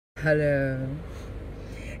Hello.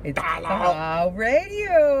 It's our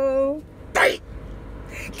radio. Come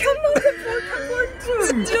on,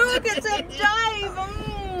 look, it's our Dave.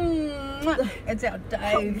 It's our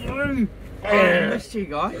Dave. I missed you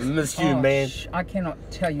guys. I missed you, man. I cannot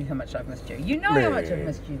tell you how much I've missed you. You know how much I've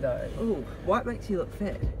missed you, though. Oh, white makes you look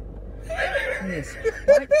fat. Yes.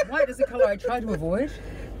 White is the colour I try to avoid.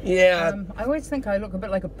 Yeah. I always think I look a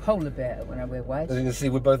bit like a polar bear when I wear white. As you can see,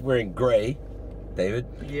 we're both wearing grey, David.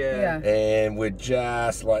 Yeah. And we're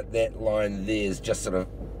just like that line there's just sort of...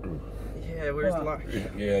 Yeah, where's the luck?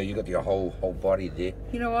 Yeah, you got your whole body there.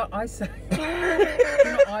 You know what I say?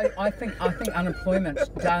 I think unemployment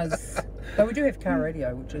does. Though we do have car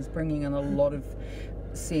radio, which is bringing in a lot of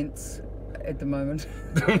sense at the moment.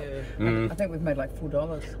 I think we've made like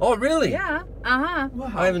 $4. Oh, really? Yeah.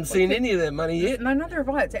 Wow. I haven't seen any of that money yet. No, neither have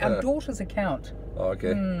I. It's our daughter's account. Oh,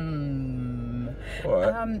 okay. All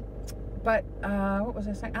right. But what was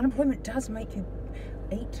I saying? Unemployment does make you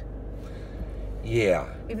eat.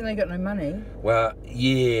 Yeah. Even though you got no money. Well,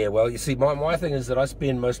 yeah. Well, you see, my thing is that I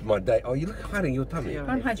spend most of my day... Oh, you look hiding your tummy. Yeah.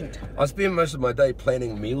 Don't hide your tummy. I spend most of my day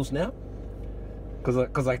planning meals now.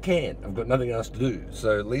 Because I can. I've got nothing else to do.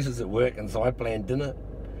 So Lisa's at work, and so I plan dinner.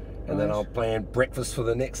 And then I'll plan breakfast for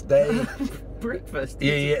the next day. Breakfast?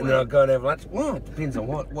 Yeah, and then I'll go and have lunch. Well, it depends on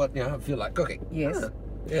what I feel like cooking. Yes.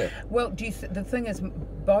 Yeah. Well, the thing is,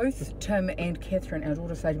 both Tim and Catherine, our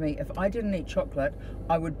daughter, say to me, if I didn't eat chocolate,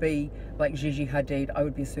 I would be like Gigi Hadid. I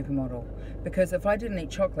would be a supermodel. Because if I didn't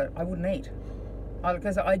eat chocolate, I wouldn't eat.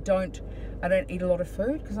 Because I don't eat a lot of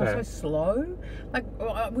food because I'm so slow. Like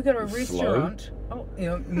we go to a restaurant. Oh,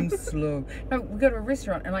 slow. No, we go to a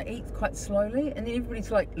restaurant and I eat quite slowly, and then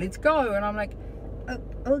everybody's like, "Let's go," and I'm like,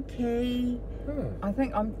 "Okay." I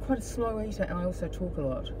think I'm quite a slow eater, and I also talk a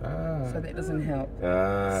lot, so that doesn't help.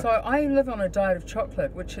 So I live on a diet of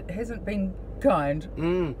chocolate, which hasn't been kind.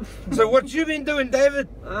 So what you been doing, David?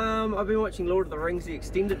 I've been watching Lord of the Rings, the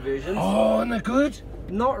extended versions. Oh, isn't it good?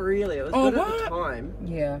 Not really. It was good at the time.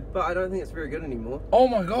 Yeah. But I don't think it's very good anymore. Oh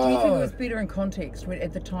my god. Do you think it was better in context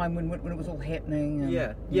at the time when it was all happening? And,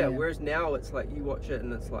 yeah. Whereas now it's like you watch it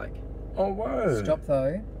and it's like... Oh, whoa. Stop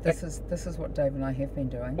though. This is what Dave and I have been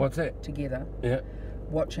doing. What's that? Together. Yeah.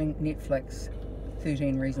 Watching Netflix,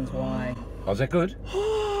 13 Reasons Why. Oh, is that good?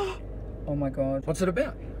 Oh my god. What's it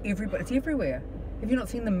about? It's everywhere. Have you not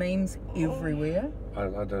seen the memes everywhere?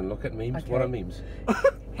 I don't look at memes. Okay. What are memes?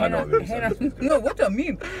 Hannah, no, what a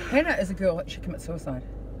meme. Hannah is a girl, she commits suicide.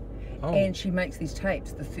 Oh. And she makes these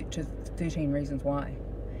tapes, the 13 Reasons Why.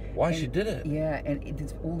 Why she did it? Yeah, and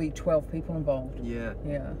there's all the 12 people involved. Yeah.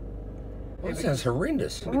 Yeah. That sounds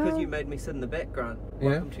horrendous. Because you made me sit in the background.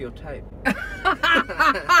 Welcome to your tape.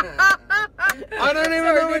 I don't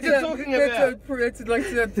even know what you're talking about. It's like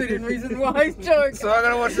the 13 Reasons Why joke. So I'm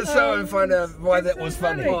going to watch the show and find out why that was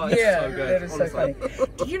funny. Oh, it's Yeah, so good, that is honestly. so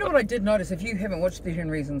funny. Do you know what I did notice? If you haven't watched 13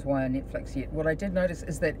 Reasons Why on Netflix yet, what I did notice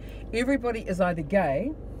is that everybody is either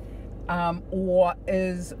gay or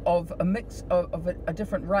is of a mix of a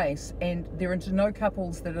different race, and they're into no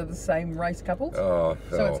couples that are the same race couples. Oh,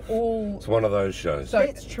 So it's one of those shows. So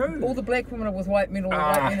It's true. All the black women are with white men, all the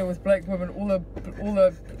white men are with black women, all the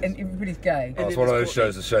and everybody's gay. Oh, it's one of those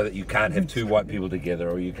shows that show that you can't have two white people together,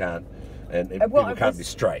 or you can't, and people can't be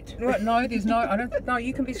straight. No, there's no. I don't. No,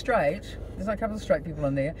 you can be straight. There's a couple of straight people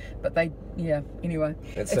in there, but anyway.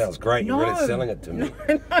 That sounds great. You're really selling it to me.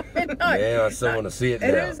 No. Yeah, I still want to see it now.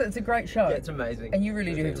 It is. It's a great show. Yeah, it's amazing. And you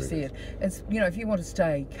really do have to see it. It's if you want to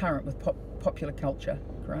stay current with popular culture,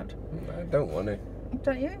 Grant. I don't want to.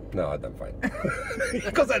 Don't you? No, I don't find.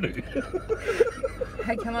 Because I do.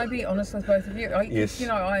 Hey, can I be honest with both of you? Yes.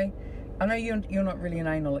 I know you're not really an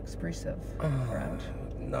anal expressive, Grant.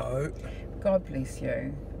 No. God bless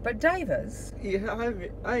you. But Dave is. Yeah,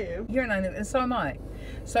 I am. You're an anal, and so am I.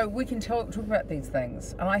 So we can talk about these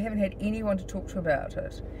things, and I haven't had anyone to talk to about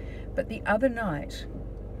it. But the other night,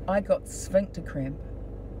 I got sphincter cramp.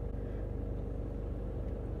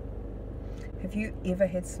 Have you ever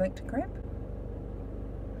had sphincter cramp?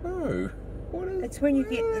 No. What is It's when you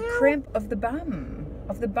get the cramp of the bum,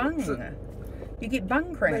 of the bung. You get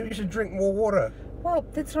bung cramp. Maybe you should drink more water. Well,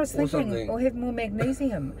 that's what I was thinking. something. Or have more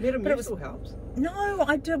magnesium. Metamucil helps. No,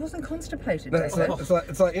 I wasn't constipated. No, David.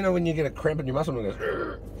 it's like when you get a cramp in your muscle and it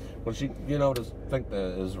goes. Well, you know what I think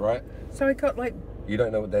that is, right? So I got like, You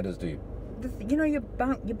don't know what that is, do you? your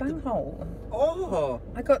bung hole. Oh.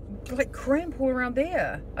 I got like cramp all around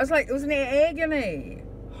there. I was like, it was an agony.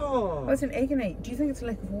 Oh. I was in agony. Do you think it's a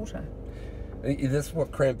lack of water? That's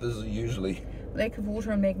what cramp is usually. Lack of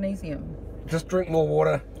water and magnesium. Just drink more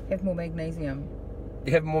water. Have more magnesium.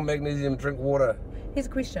 You have more magnesium, drink water. Here's a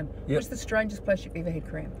question. Yep. What's the strangest place you've ever had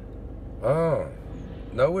cramp? Oh.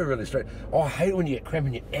 No, we're really straight. Oh, I hate it when you get cramp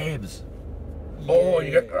in your abs. Oh,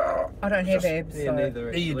 and you go. Oh. I don't have abs. Yeah, So.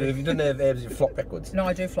 neither. Yeah, you do. Actually. If you didn't have abs, you flop backwards. No,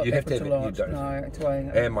 I do flop You'd have to backwards a have it, you lot. don't. No, it's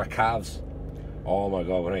way. And my calves. Oh my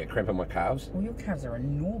god, when I get cramp in my calves. Well, your calves are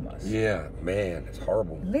enormous. Yeah, man, it's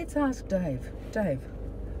horrible. Let's ask Dave. Dave.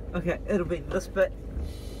 Okay, it'll be this bit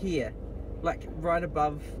here, like right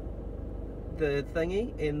above the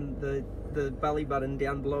thingy and the belly button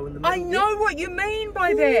down below in the middle. I know what you mean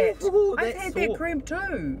by that. Ooh, I've that's had that sore. cramp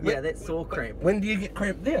too. Yeah, that's sore cramp. When do you get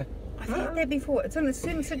cramp there? I've had that before. It's in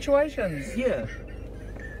certain situations. Yeah.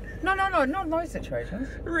 No, not in those situations.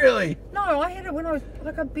 Really? No, I had it when I was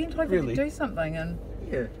like I bent over Really? to do something and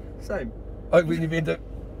Yeah, same. Like when you've been to.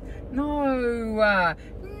 no.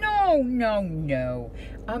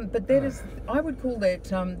 But that is, I would call that.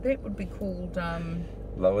 That would be called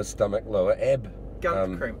Lower stomach, lower ab.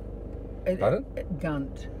 Gunt cramp. Pardon?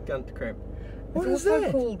 Gunt. Gunt cramp. What It's is also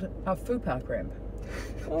that? called a fupa cramp.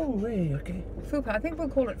 Oh, really? Okay. Fupa. I think we'll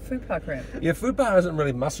call it fupa cramp. Yeah, fupa isn't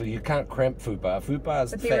really muscle. You can't cramp fupa. Fupa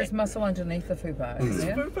is But fat. there is muscle underneath the fupa. Isn't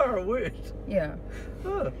there? Too far a word. Yeah.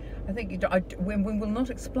 Oh. I think we will not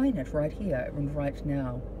explain it right here and right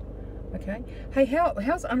now. Okay. Hey,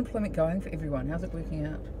 how's unemployment going for everyone? How's it working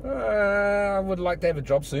out? I would like to have a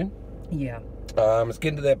job soon. Yeah. It's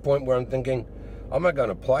getting to that point where I'm thinking, am I going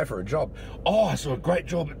to apply for a job? Oh, I saw a great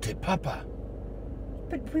job at Te Papa.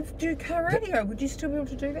 But we do car radio. Would you still be able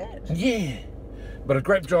to do that? Yeah. But a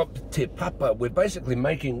great job at Te Papa. We're basically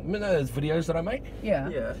making, you know those videos that I make? Yeah.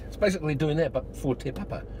 Yeah. It's basically doing that, but for Te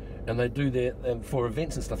Papa. And they do that for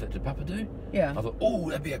events and stuff that Te Papa do. Yeah. I thought, oh,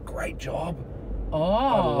 that'd be a great job. Oh.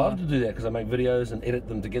 I'd love to do that because I make videos and edit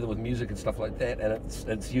them together with music and stuff like that, and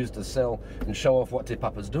it's used to sell and show off what Te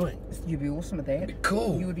Papa's doing. You'd be awesome at that. It'd be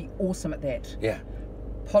cool. You would be awesome at that. Yeah.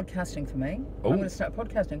 Podcasting for me. Ooh. I'm going to start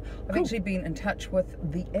podcasting. I've Cool. actually been in touch with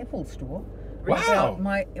the Apple Store. Wow.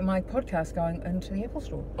 About my podcast going into the Apple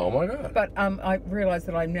Store. Oh my god. But I realised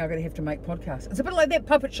that I'm now going to have to make podcasts. It's a bit like that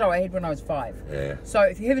puppet show I had when I was 5. Yeah. So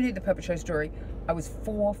if you haven't heard the puppet show story, I was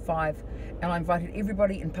 4, 5, and I invited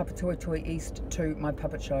everybody in Papatoetoe East to my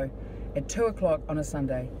puppet show at 2 o'clock on a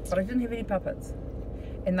Sunday. But I didn't have any puppets.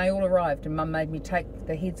 And they all arrived, and Mum made me take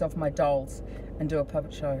the heads off my dolls and do a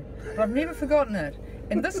puppet show. But I've never forgotten it.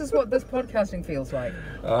 And this is what this podcasting feels like.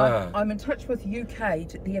 I'm in touch with UK,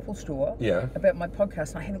 the Apple Store, Yeah. about my podcast,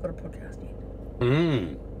 and I haven't got a podcast yet.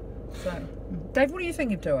 Mm. So, Dave, what do you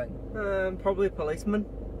think of doing? Probably a policeman.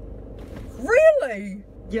 Really?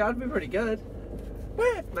 Yeah, I'd be pretty good.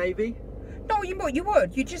 What? Maybe. No, you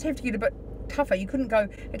would. You just have to get a bit tougher. You couldn't go,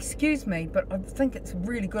 excuse me, but I think it's a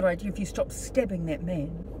really good idea if you stop stabbing that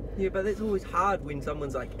man. Yeah, but that's always hard when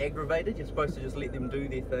someone's like aggravated. You're supposed to just let them do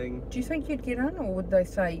their thing. Do you think you'd get in, or would they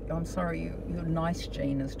say, I'm sorry, your nice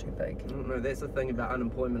gene is too big? I don't know. That's the thing about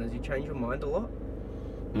unemployment is you change your mind a lot.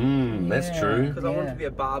 That's Yeah. true. Because I want to be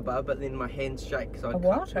a barber, but then my hands shake. So A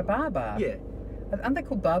what? A barber? Yeah. Aren't they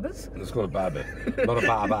called barbers? It's called a barber, not a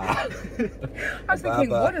barber. I was thinking,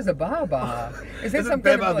 barber. what is a barber? Is that Isn't some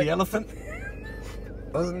kind Baba of like... the elephant?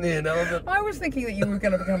 Wasn't there an elephant? I was thinking that you were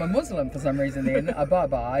going to become a Muslim for some reason then, a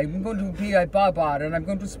barber. I'm going to be a barber and I'm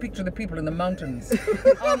going to speak to the people in the mountains.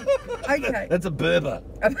 Okay. That's a Berber.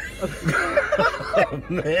 Oh,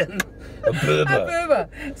 man. A Berber. A Berber.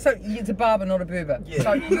 So it's a barber, not a Berber. Yeah.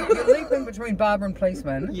 So you're leaping between barber and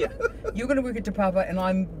policeman. Yeah. You're going to work at Te Papa and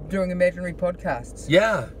I'm doing imaginary podcasts.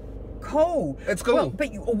 Yeah. Cool. It's cool. Well, but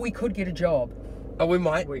or we could get a job. Oh, we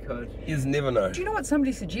might. We could. You just never know. Do you know what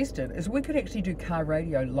somebody suggested? Is we could actually do car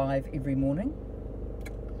radio live every morning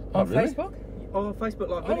on really? Facebook. Oh, Facebook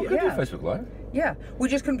Live Oh, we video. could Yeah. do Facebook Live. Yeah, we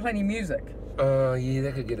just couldn't play any music, Yeah,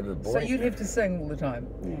 that could get a bit so boring. you'd have to sing all the time.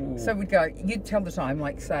 Ooh. So we'd go. You'd tell the time,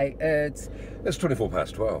 like say it's, It's 24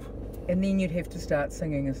 past 12. and then you'd have to start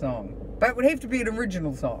singing a song. But it would have to be an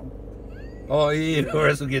original song. Oh, yeah, or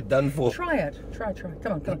else we'll get done for. Try it. Try. Come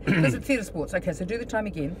on. Because it's theatre sports. Okay, so do the time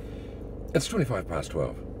again. It's 25 past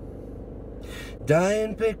 12.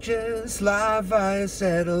 Dying pictures live via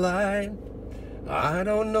satellite. I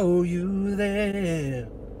don't know you there.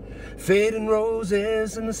 Fading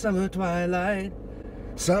roses in the summer twilight.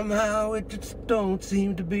 Somehow it just don't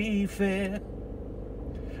seem to be fair.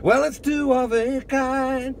 Well, it's two of a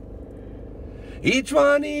kind, each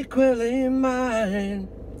one equally mine.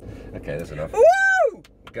 Okay, that's enough. Woo!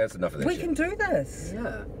 Okay, that's enough of that We shit. can do this.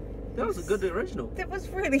 Yeah. That was a good original. That was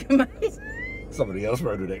really amazing. Somebody else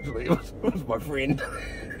wrote it actually. It was my friend.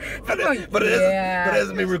 but, Oh, it, but, it yeah. hasn't, but it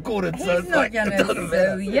hasn't been recorded, so He's it's not like, gonna it doesn't sue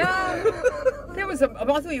matter. ya. That was I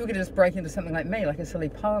thought you were going to just break into something like me, like a silly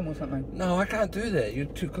poem or something. No, I can't do that. You're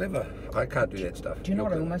too clever. I can't do that stuff. Do you know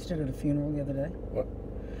You're what I clever. almost did at a funeral the other day? What?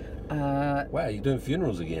 Uh, Wow, you're doing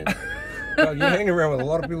funerals again. God, you're hanging around with a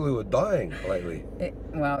lot of people who are dying lately.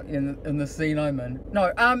 Well, in the scene I'm in.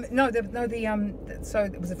 So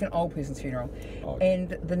it was an old person's funeral, Oh. and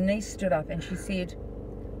the niece stood up and she said,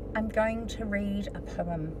 "I'm going to read a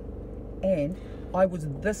poem," and I was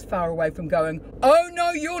this far away from going, "Oh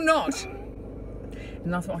no, you're not!"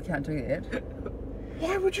 And I thought, I can't do that.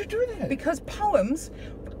 Why would you do that? Because poems,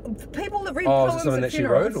 people that read Oh, is it poems something at that she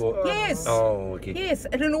wrote? funerals, Or? yes, Oh, okay. yes,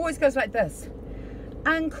 and it always goes like this.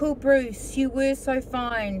 Uncle Bruce, you were so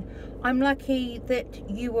fine. I'm lucky that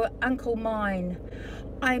you were Uncle mine.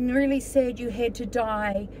 I'm really sad you had to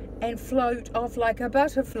die and float off like a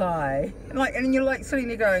butterfly. And you're like sitting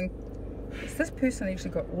there going, has this person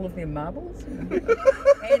actually got all of their marbles? and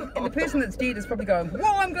the person that's dead is probably going,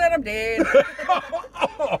 whoa, I'm glad I'm dead.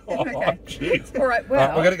 Okay. Jeez. All right,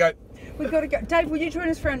 well, We gotta go. we've got to go. Dave, will you join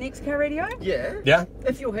us for our next car radio? Yeah. Yeah?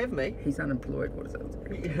 If you'll have me. He's unemployed. What is it?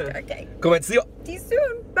 Yeah. Okay. Come on, see you. See you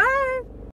soon. Bye.